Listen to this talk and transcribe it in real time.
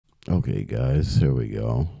Okay, guys, here we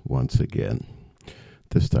go. Once again,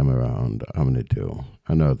 this time around, I'm going to do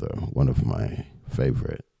another one of my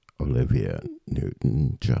favorite Olivia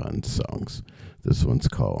Newton John songs. This one's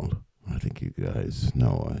called, I think you guys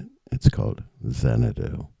know it. It's called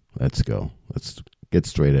Xanadu. Let's go. Let's get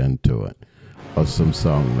straight into it. Awesome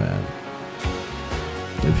song, man.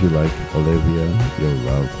 If you like Olivia, you'll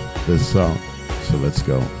love this song. So let's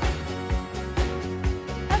go.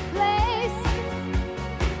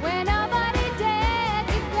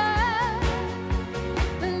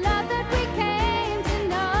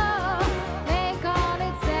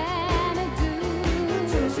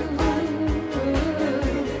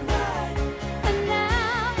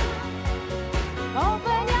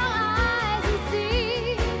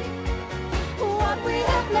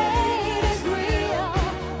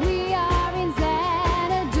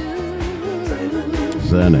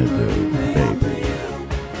 Xanadu, baby.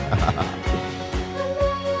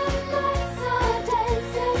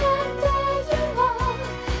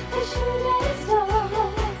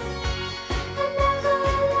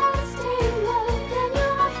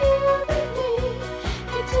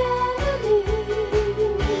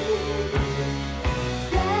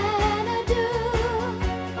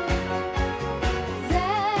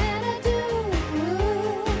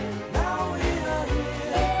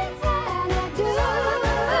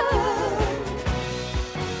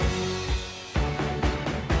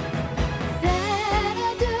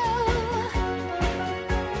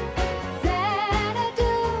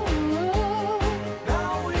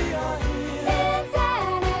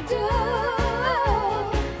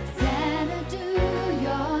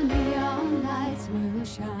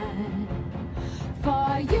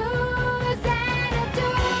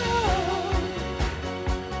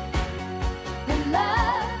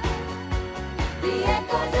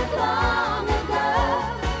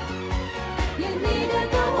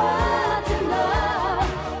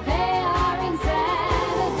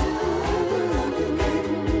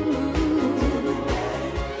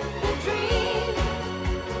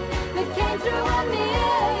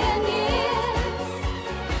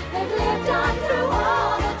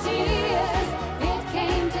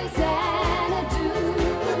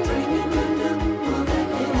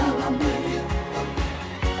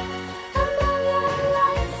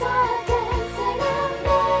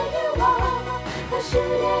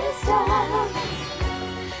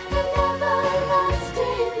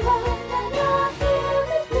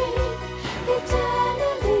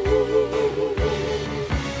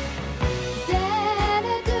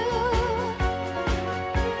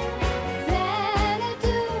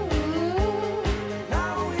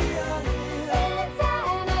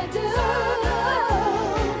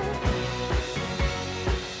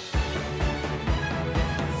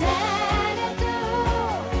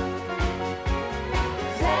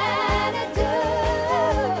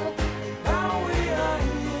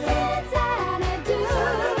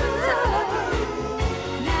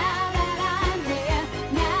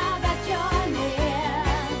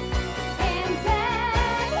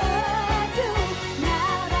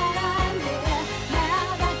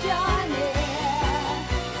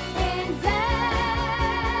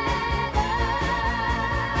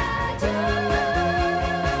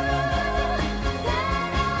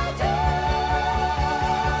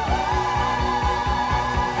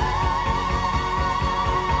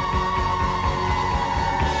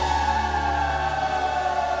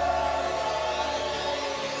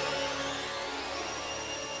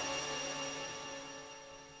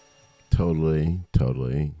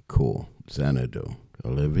 Totally cool. Xanadu.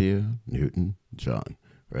 Olivia Newton John.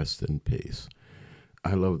 Rest in peace.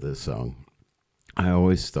 I love this song. I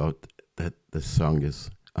always thought that this song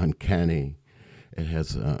is uncanny. It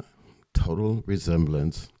has a total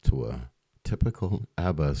resemblance to a typical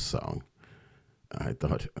ABBA song. I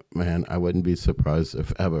thought, man, I wouldn't be surprised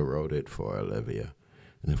if ABBA wrote it for Olivia.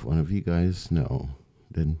 And if one of you guys know,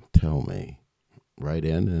 then tell me. Write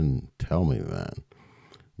in and tell me, man.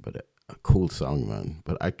 But a cool song, man.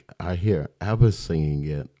 But I hear ABBA singing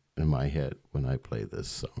it in my head when I play this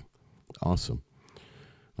song. Awesome.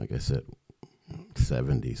 Like I said,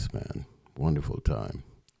 70s, man. Wonderful time.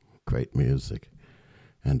 Great music.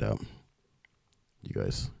 And you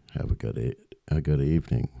guys have a good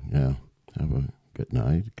evening. Yeah. Have a good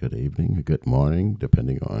night, good evening, a good morning,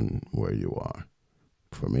 depending on where you are.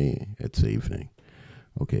 For me, it's evening.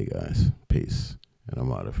 Okay, guys. Peace. And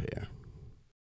I'm out of here.